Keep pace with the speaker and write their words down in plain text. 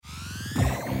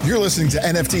You're listening to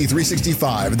NFT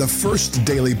 365, the first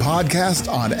daily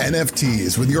podcast on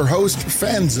NFTs with your host,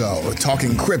 Fanzo,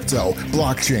 talking crypto,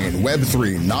 blockchain,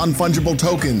 Web3, non-fungible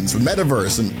tokens,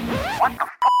 metaverse, and... What the f***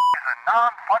 is a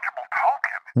non-fungible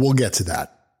token? We'll get to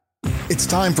that. It's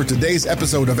time for today's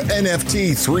episode of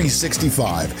NFT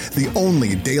 365, the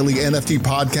only daily NFT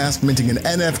podcast minting an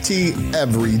NFT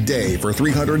every day for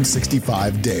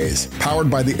 365 days. Powered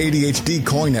by the ADHD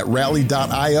coin at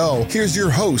rally.io, here's your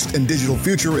host and digital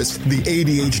futurist, the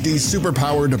ADHD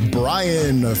superpowered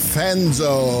Brian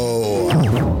Fanzo. This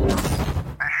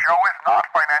show is not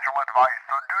financial advice,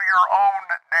 so do your own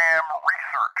damn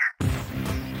research.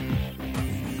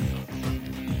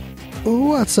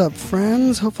 What's up,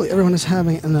 friends? Hopefully everyone is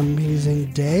having an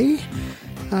amazing day.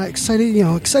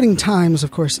 Exciting times,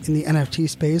 of course, in the NFT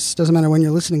space. Doesn't matter when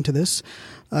you're listening to this.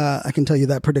 I can tell you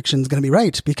that prediction is going to be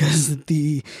right because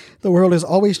the world is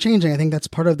always changing. I think that's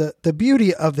part of the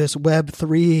beauty of this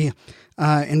Web3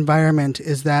 environment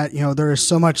is that, there is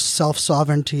so much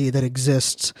self-sovereignty that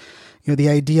exists. The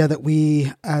idea that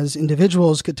we as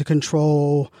individuals get to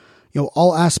control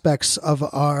all aspects of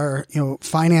our,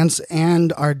 finance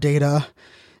and our data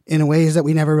in ways that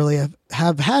we never really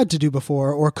have had to do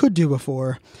before or could do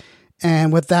before.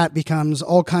 And with that becomes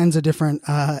all kinds of different,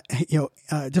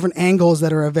 different angles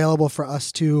that are available for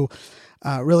us to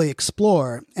really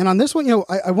explore. And on this one,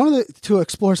 I wanted to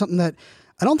explore something that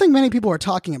I don't think many people are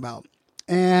talking about.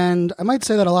 And I might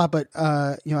say that a lot, but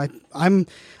I'm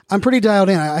pretty dialed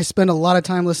in. I spend a lot of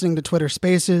time listening to Twitter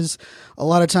Spaces, a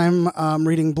lot of time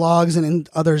reading blogs and in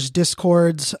others'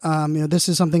 discords. This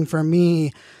is something for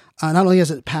me, not only as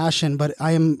a passion, but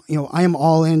I am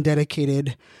all in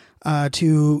dedicated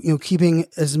to keeping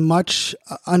as much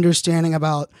understanding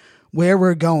about where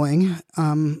we're going,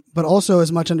 but also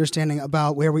as much understanding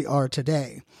about where we are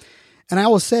today. And I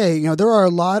will say, there are a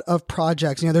lot of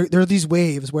projects, there are these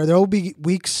waves where there will be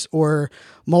weeks or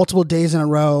multiple days in a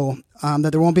row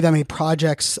that there won't be that many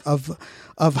projects of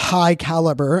high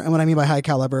caliber. And what I mean by high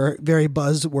caliber, very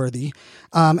buzzworthy.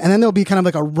 And then there'll be kind of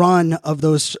like a run of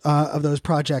those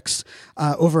projects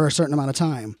over a certain amount of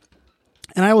time.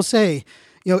 And I will say,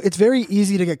 it's very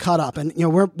easy to get caught up. And,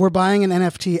 we're buying an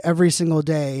NFT every single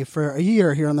day for a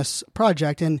year here on this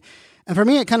project. And for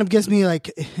me, it kind of gives me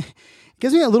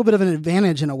gives me a little bit of an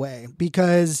advantage in a way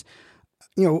because,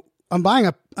 I'm buying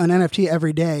an NFT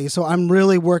every day. So I'm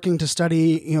really working to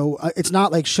study, it's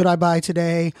not like, should I buy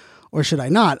today or should I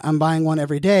not? I'm buying one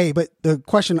every day. But the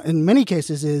question in many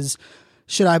cases is,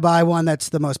 should I buy one that's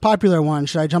the most popular one?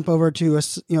 Should I jump over to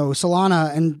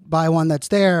Solana and buy one that's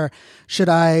there? Should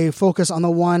I focus on the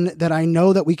one that I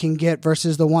know that we can get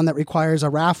versus the one that requires a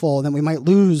raffle and then we might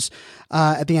lose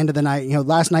at the end of the night?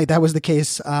 Last night that was the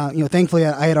case. Thankfully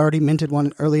I had already minted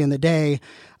one early in the day.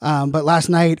 But last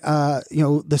night,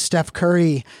 the Steph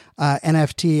Curry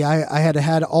NFT, I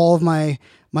had all of my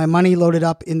money loaded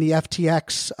up in the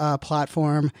FTX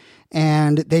platform.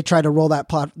 And they tried to roll that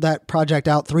project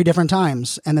out 3 different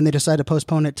times, and then they decided to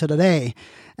postpone it to today.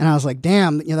 And I was like,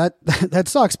 "Damn, that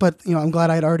sucks." But I'm glad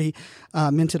I had already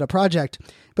minted a project.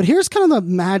 But here's kind of the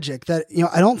magic that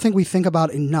I don't think we think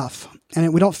about enough,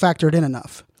 and we don't factor it in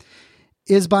enough.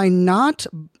 Is by not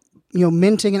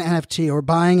minting an NFT or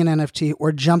buying an NFT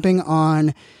or jumping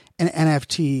on an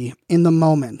NFT in the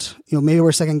moment. Maybe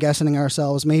we're second guessing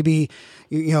ourselves. Maybe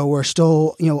we're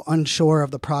still unsure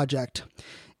of the project.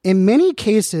 In many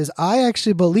cases, I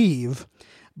actually believe,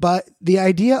 but the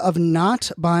idea of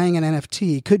not buying an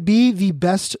NFT could be the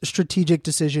best strategic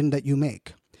decision that you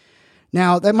make.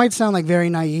 Now, that might sound like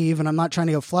very naive, and I'm not trying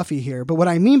to go fluffy here, but what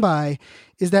I mean by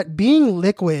is that being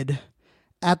liquid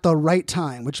at the right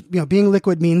time, which, being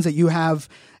liquid means that you have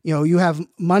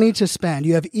money to spend.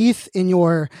 You have ETH in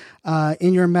your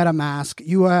MetaMask.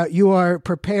 You are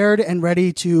prepared and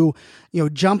ready to,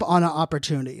 jump on an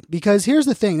opportunity. Because here's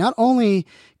the thing, not only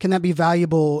can that be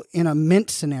valuable in a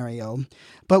mint scenario,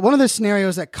 but one of the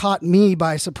scenarios that caught me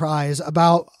by surprise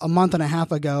about a month and a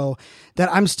half ago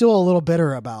that I'm still a little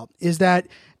bitter about is that,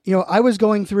 I was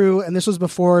going through, and this was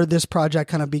before this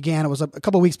project kind of began. It was a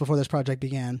couple of weeks before this project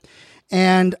began.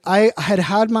 And I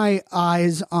had my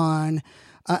eyes on,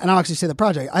 and I'll actually say the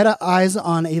project. I had eyes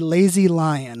on a Lazy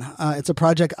Lion. It's a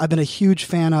project I've been a huge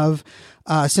fan of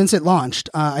since it launched.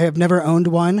 I have never owned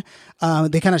one.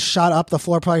 They kind of shot up. The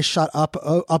floor price shot up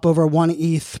over 1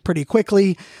 ETH pretty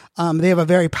quickly. They have a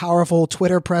very powerful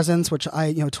Twitter presence, which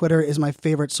Twitter is my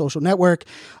favorite social network.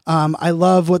 I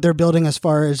love what they're building as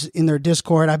far as in their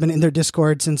Discord. I've been in their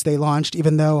Discord since they launched,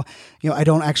 even though, I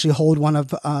don't actually hold one of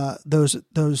those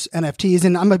NFTs,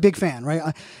 and I'm a big fan,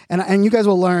 right? And you guys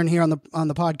will learn here on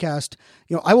the podcast.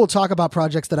 I will talk about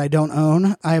projects that I don't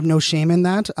own. I have no shame in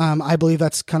that. I believe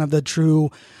that's kind of the true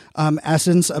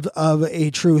essence of a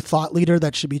true thought leader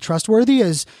that should be trustworthy,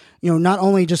 is not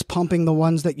only just pumping the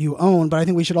ones that you own, but I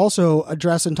think we should also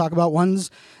address and talk about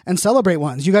ones and celebrate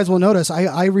ones. You guys will notice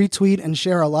I retweet and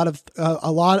share a lot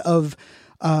of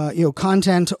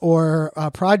content or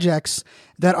projects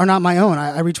that are not my own.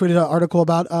 I retweeted an article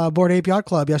about Bored Ape Yacht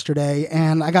Club yesterday,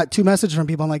 and I got 2 messages from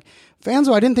people. I'm like,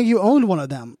 Fanzo, I didn't think you owned one of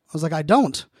them. I was like, I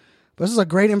don't. But this is a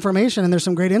great information, and there's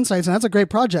some great insights, and that's a great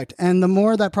project. And the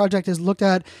more that project is looked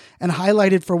at and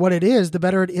highlighted for what it is, the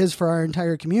better it is for our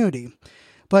entire community.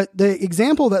 But the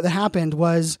example that happened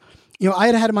was, I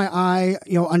had my eye,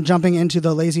 on jumping into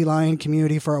the Lazy Lion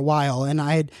community for a while. And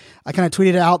I kind of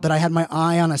tweeted out that I had my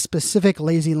eye on a specific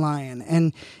Lazy Lion,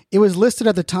 and it was listed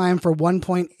at the time for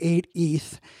 1.8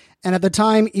 ETH. And at the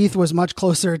time, ETH was much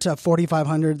closer to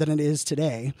 4,500 than it is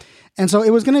today. And so it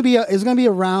was going to be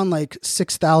around like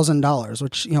 $6,000,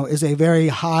 which, is a very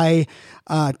high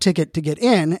ticket to get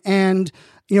in. And,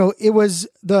 it was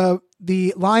the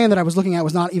lion that I was looking at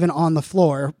was not even on the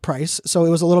floor price. So it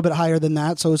was a little bit higher than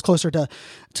that. So it was closer to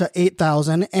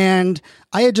 8,000. And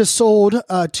I had just sold 2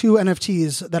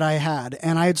 NFTs that I had,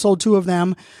 and I had sold 2 of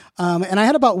them. And I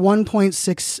had about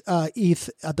 1.6 ETH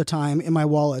at the time in my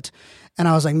wallet. And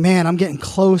I was like, man, I'm getting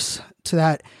close to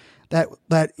that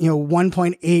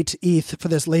 1.8 ETH for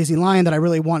this Lazy Lion that I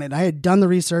really wanted. I had done the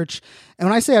research, and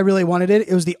when I say I really wanted it,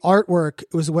 it was the artwork.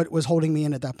 It was what was holding me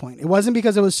in at that point. It wasn't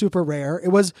because it was super rare. It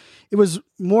was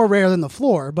more rare than the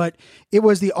floor, but it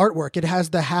was the artwork. It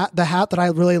has the hat that I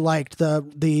really liked,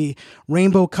 the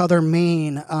rainbow color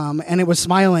mane, and it was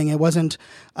smiling. It wasn't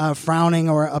frowning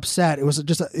or upset. It was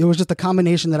just a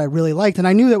combination that I really liked, and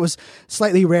I knew that was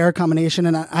slightly rare combination,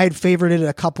 and I had favorited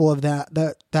a couple of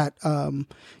that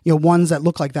ones that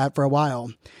look like that for a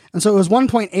while. And so it was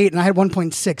 1.8, and I had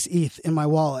 1.6 ETH in my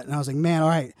wallet, and I was like, man, all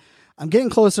right, I'm getting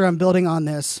closer. I'm building on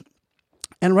this.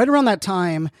 And right around that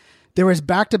time, there was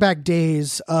back-to-back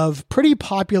days of pretty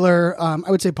popular,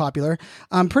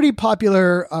 pretty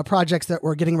popular projects that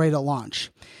were getting ready to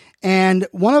launch. And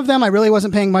one of them I really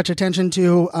wasn't paying much attention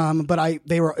to, but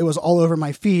it was all over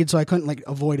my feed, so I couldn't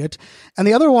avoid it. And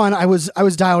the other one I was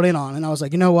dialed in on, and I was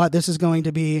like, you know what, this is going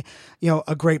to be,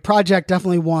 a great project,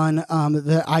 definitely one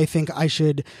that I think I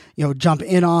should, jump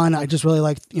in on. I just really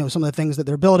like, some of the things that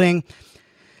they're building.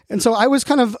 And so I was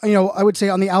kind of, I would say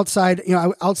on the outside,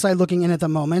 outside looking in at the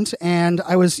moment, and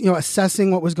I was,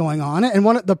 assessing what was going on. And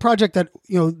the project that,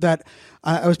 that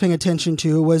I was paying attention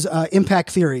to was Impact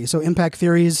Theory. So Impact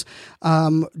Theory's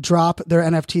drop, their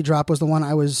NFT drop, was the one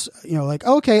I was,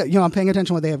 okay, I'm paying attention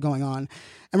to what they have going on.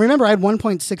 And remember, I had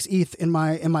 1.6 ETH in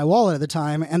my wallet at the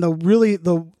time, and the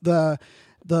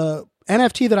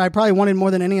NFT that I probably wanted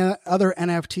more than any other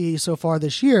NFT so far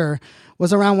this year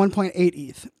was around 1.8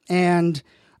 ETH. And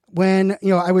when,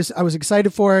 I was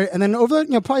excited for it. And then over,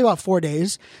 probably about 4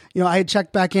 days, I had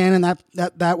checked back in, and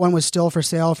that one was still for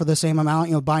sale for the same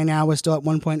amount. Buy now was still at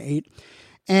 1.8.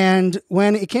 And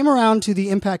when it came around to the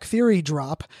Impact Theory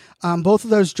drop, both of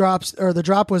those drops, or the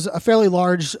drop was a fairly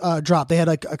large drop. They had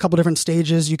a couple different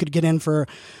stages. You could get in for,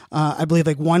 I believe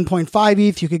 1.5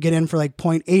 ETH. You could get in for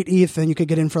 0.8 ETH, and you could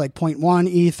get in for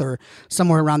 0.1 ETH or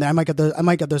somewhere around there. I might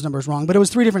get those numbers wrong, but it was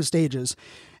 3 different stages.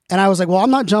 And I was like, well,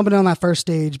 I'm not jumping on that first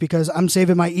stage because I'm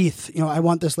saving my ETH. I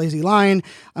want this Lazy Lion.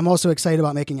 I'm also excited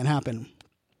about making it happen.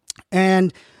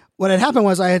 And what had happened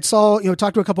was I had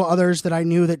talked to a couple others that I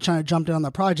knew that kind of jumped in on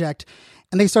the project,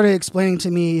 and they started explaining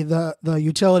to me the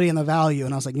utility and the value.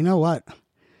 And I was like, you know what?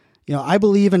 I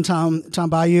believe in Tom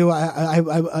Bayou.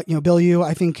 I Bill Yu.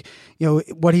 I think,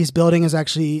 what he's building is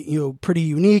actually, pretty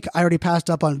unique. I already passed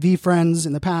up on VFriends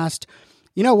in the past.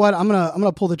 You know what? I'm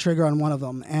gonna pull the trigger on one of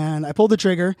them. And I pulled the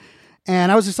trigger,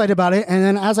 and I was excited about it. And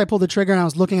then as I pulled the trigger and I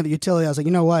was looking at the utility, I was like,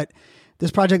 you know what?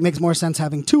 This project makes more sense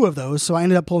having 2 of those. So I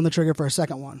ended up pulling the trigger for a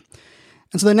second one.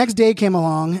 And so the next day came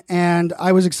along, and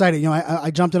I was excited.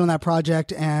 I jumped in on that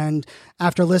project, and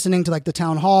after listening to the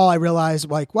town hall, I realized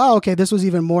wow, okay, this was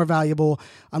even more valuable.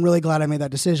 I'm really glad I made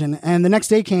that decision. And the next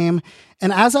day came,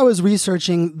 and as I was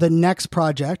researching the next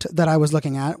project that I was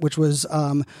looking at, which was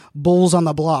Bulls on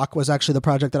the Block, was actually the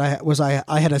project that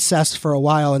I had assessed for a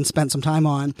while and spent some time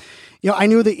on. I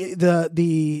knew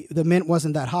the mint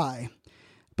wasn't that high.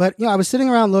 But, I was sitting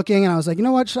around looking and I was like, you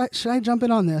know what, should I jump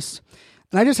in on this?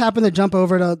 And I just happened to jump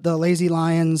over to the Lazy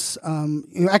Lions.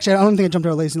 Actually, I don't think I jumped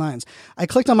over Lazy Lions. I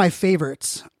clicked on my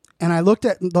favorites and I looked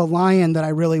at the lion that I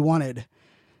really wanted.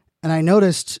 And I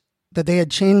noticed that they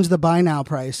had changed the buy now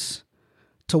price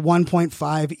to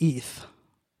 1.5 ETH.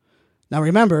 Now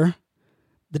remember,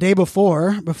 the day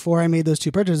before I made those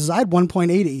two purchases, I had 1.8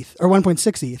 ETH or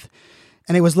 1.6 ETH.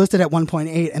 And it was listed at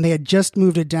 1.8 and they had just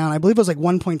moved it down. I believe it was like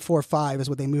 1.45 is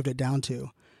what they moved it down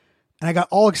to. And I got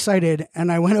all excited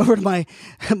and I went over to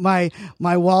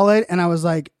my wallet and I was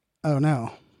like, oh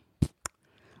no,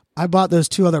 I bought those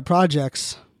two other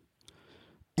projects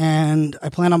and I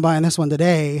plan on buying this one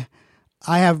today.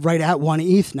 I have right at 1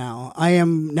 ETH now. I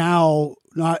am now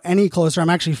not any closer. I'm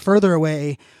actually further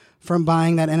away from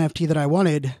buying that NFT that I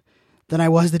wanted than I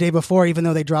was the day before, even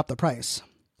though they dropped the price.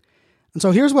 And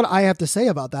so here's what I have to say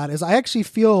about that is I actually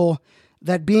feel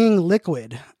that being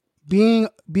liquid, being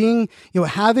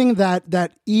having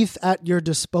that ETH at your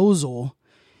disposal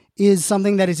is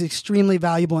something that is extremely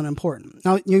valuable and important.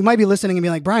 Now, you might be listening and be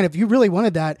like, Brian, if you really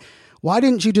wanted that, why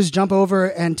didn't you just jump over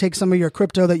and take some of your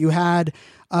crypto that you had,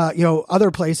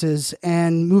 other places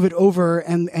and move it over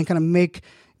and kind of make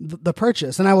the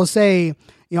purchase? And I will say,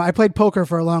 I played poker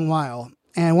for a long while.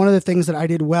 And one of the things that I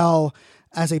did well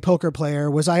as a poker player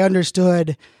was I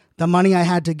understood the money I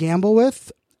had to gamble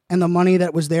with and the money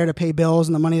that was there to pay bills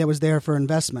and the money that was there for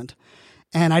investment.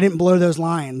 And I didn't blur those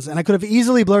lines. And I could have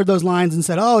easily blurred those lines and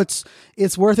said, oh,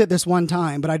 it's worth it this one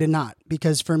time. But I did not,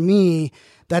 because for me,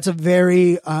 that's a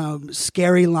very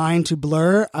scary line to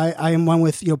blur. I am one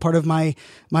with, part of my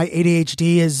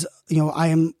ADHD is, I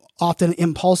am often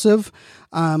impulsive.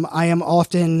 I am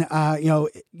often,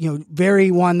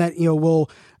 very one that,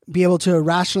 will be able to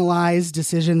rationalize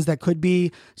decisions that could be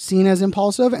seen as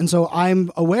impulsive. And so I'm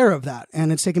aware of that.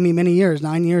 And it's taken me many years,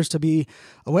 9 years to be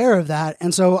aware of that.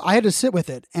 And so I had to sit with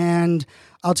it. And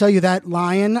I'll tell you that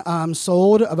lion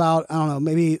sold about, I don't know,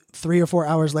 maybe 3 or 4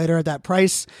 hours later at that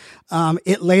price.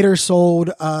 It later sold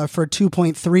for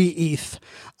 2.3 ETH.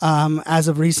 As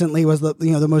of recently was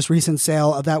the most recent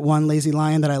sale of that one Lazy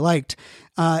Lion that I liked.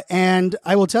 And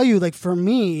I will tell you, like, for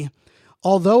me,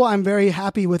 although I'm very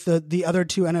happy with the other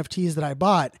two NFTs that I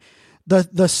bought,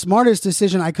 the smartest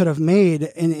decision I could have made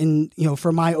in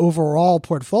for my overall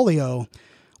portfolio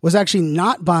was actually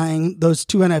not buying those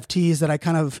two NFTs that I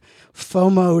kind of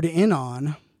FOMO'd in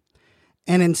on,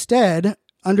 and instead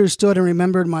understood and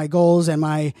remembered my goals and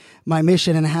my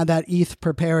mission and had that ETH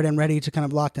prepared and ready to kind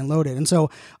of locked and loaded. And so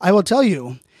I will tell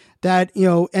you that,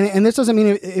 and this doesn't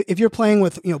mean if you're playing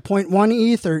with,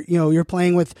 0.1 ETH or, you're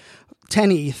playing with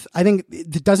 10 ETH, I think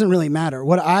it doesn't really matter.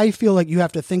 What I feel like you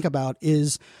have to think about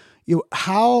is,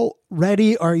 how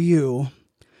ready are you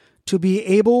to be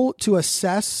able to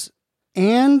assess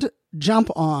and jump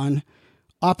on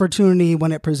opportunity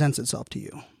when it presents itself to you?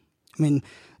 I mean,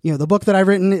 the book that I've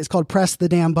written is called Press the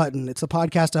Damn Button. It's a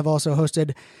podcast I've also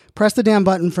hosted. Press the damn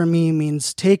button for me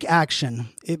means take action.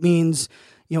 It means,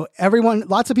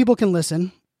 lots of people can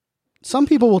listen. Some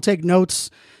people will take notes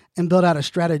and build out a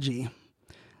strategy.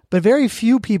 But very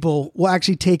few people will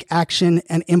actually take action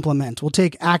and implement. Will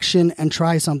take action and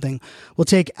try something. Will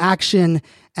take action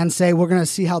and say, we're going to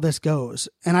see how this goes.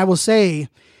 And I will say,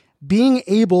 being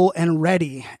able and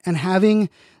ready and having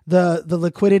the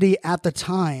liquidity at the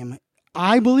time,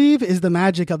 I believe, is the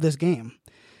magic of this game.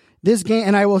 This game,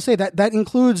 and I will say that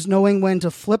includes knowing when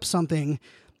to flip something,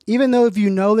 even though if you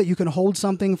know that you can hold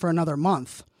something for another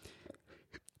month.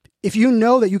 If you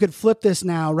know that you could flip this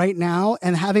right now,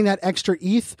 and having that extra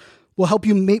ETH will help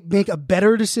you make a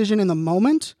better decision in the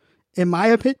moment, in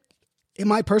my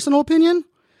personal opinion,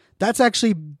 that's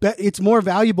actually, it's more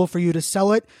valuable for you to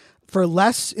sell it for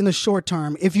less in the short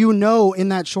term. If you know in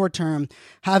that short term,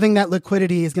 having that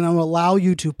liquidity is going to allow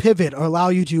you to pivot or allow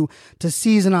you to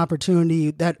seize an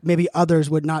opportunity that maybe others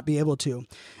would not be able to.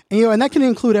 And, and that can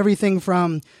include everything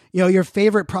from, your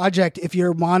favorite project, if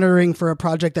you're monitoring for a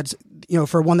project that's,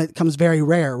 for one that comes very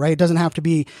rare, right? It doesn't have to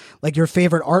be like your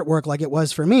favorite artwork like it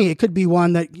was for me. It could be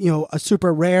one that, a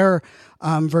super rare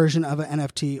version of an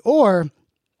NFT. Or,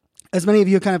 as many of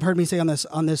you kind of heard me say on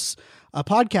this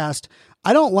podcast,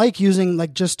 I don't like using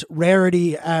like just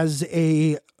rarity as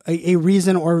a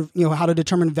reason or, how to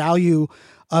determine value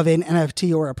of an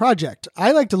NFT or a project.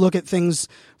 I like to look at things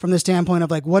from the standpoint of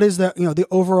like, what is the,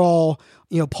 overall,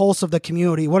 pulse of the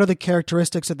community? What are the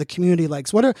characteristics that the community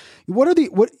likes? If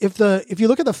you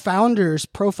look at the founders'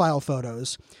 profile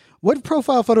photos, what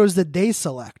profile photos did they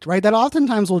select, right? That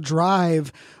oftentimes will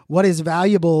drive what is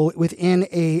valuable within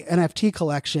a NFT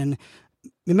collection.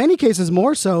 in many cases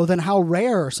more so than how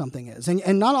rare something is.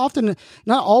 And not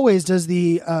always does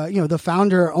the the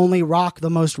founder only rock the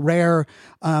most rare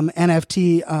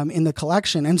NFT in the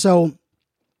collection. And so,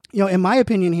 in my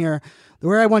opinion here, the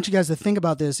way I want you guys to think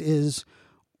about this is,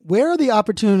 where are the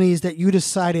opportunities that you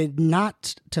decided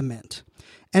not to mint?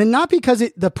 And not because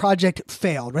the project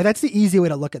failed, right? That's the easy way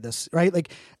to look at this, right?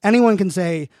 Like, anyone can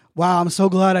say, wow, I'm so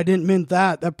glad I didn't mint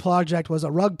that. That project was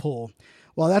a rug pull.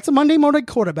 Well, that's a Monday morning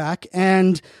quarterback.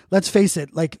 And let's face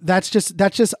it, like, that's just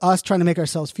us trying to make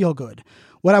ourselves feel good.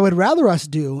 What I would rather us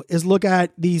do is look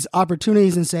at these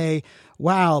opportunities and say,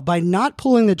 wow, by not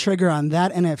pulling the trigger on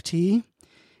that NFT,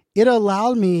 it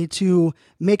allowed me to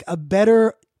make a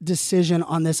better decision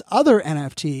on this other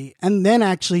NFT and then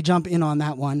actually jump in on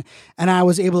that one. And I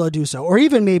was able to do so. Or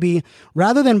even maybe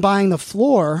rather than buying the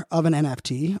floor of an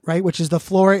NFT, right, which is the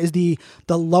floor is the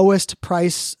lowest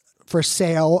price for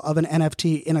sale of an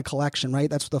NFT in a collection, right?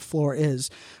 That's what the floor is.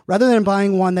 Rather than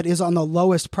buying one that is on the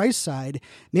lowest price side,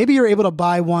 maybe you're able to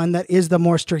buy one that is the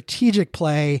more strategic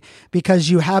play because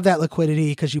you have that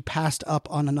liquidity because you passed up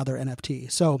on another NFT.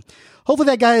 So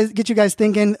hopefully that gets you guys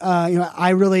thinking. I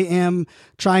really am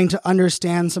trying to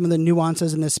understand some of the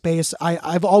nuances in this space.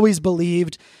 I've always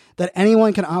believed that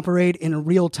anyone can operate in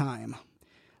real time,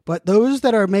 but those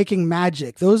that are making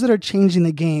magic, those that are changing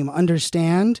the game,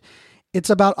 understand it's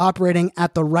about operating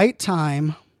at the right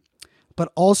time,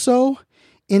 but also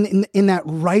in that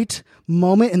right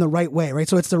moment in the right way, right?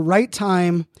 So it's the right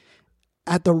time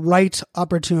at the right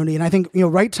opportunity. And I think,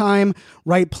 right time,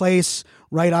 right place,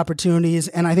 right opportunities.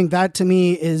 And I think that to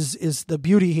me is the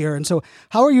beauty here. And so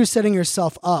how are you setting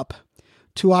yourself up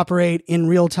to operate in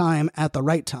real time at the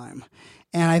right time?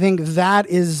 And I think that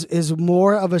is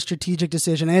more of a strategic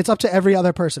decision. And it's up to every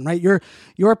other person, right?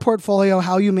 Your portfolio,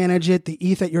 how you manage it, the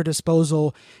ETH at your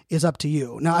disposal is up to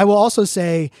you. Now, I will also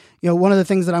say, one of the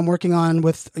things that I'm working on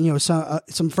with,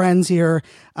 some friends here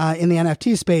in the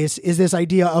NFT space is this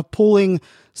idea of pulling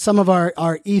some of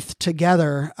our ETH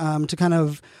together to kind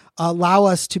of allow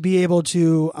us to be able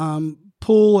to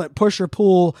push or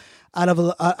pull out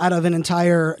of an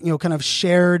entire, kind of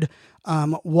shared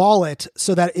wallet,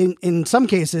 so that in some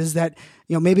cases that,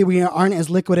 maybe we aren't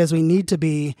as liquid as we need to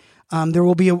be, there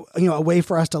will be a way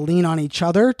for us to lean on each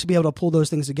other to be able to pull those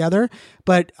things together.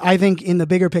 But I think in the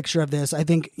bigger picture of this, I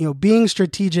think, being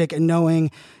strategic and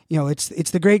knowing,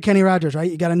 it's the great Kenny Rogers,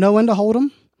 right? You got to know when to hold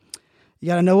them. You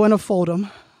got to know when to fold them.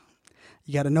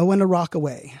 You got to know when to rock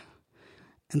away.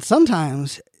 And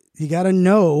sometimes you got to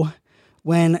know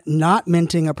when not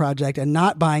minting a project and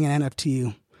not buying an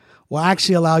NFT will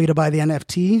actually allow you to buy the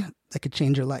NFT that could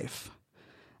change your life.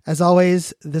 As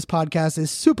always, this podcast is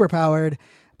super powered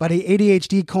by the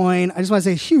ADHD coin. I just want to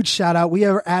say a huge shout out. We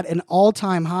are at an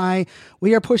all-time high.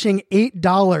 We are pushing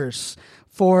 $8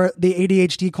 for the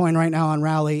ADHD coin right now on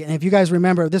Rally. And if you guys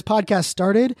remember, this podcast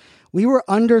started, we were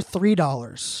under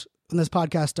 $3 when this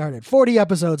podcast started. 40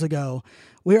 episodes ago,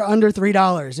 we were under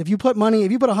 $3. If you put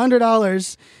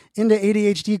 $100 into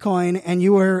ADHD coin and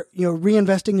you were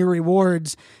reinvesting your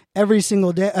rewards every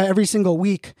single day, every single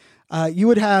week, you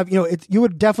would have, you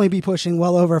would definitely be pushing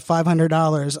well over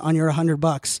 $500 on your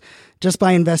 $100 just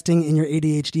by investing in your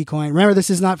ADHD coin. Remember, this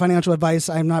is not financial advice.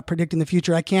 I'm not predicting the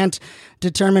future. I can't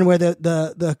determine where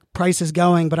the price is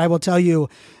going, but I will tell you,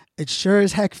 it sure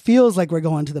as heck feels like we're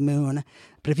going to the moon.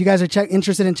 But if you guys are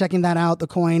interested in checking that out, the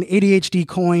coin,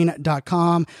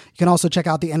 ADHDcoin.com. You can also check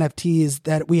out the NFTs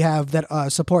that we have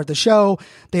that support the show.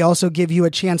 They also give you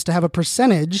a chance to have a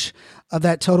percentage of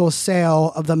that total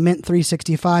sale of the Mint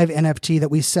 365 NFT that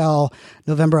we sell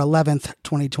November 11th,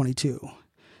 2022.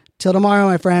 Till tomorrow,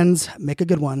 my friends, make a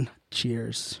good one.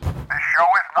 Cheers. This show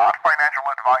is not financial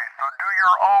advice, so do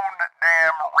your own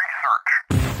damn research.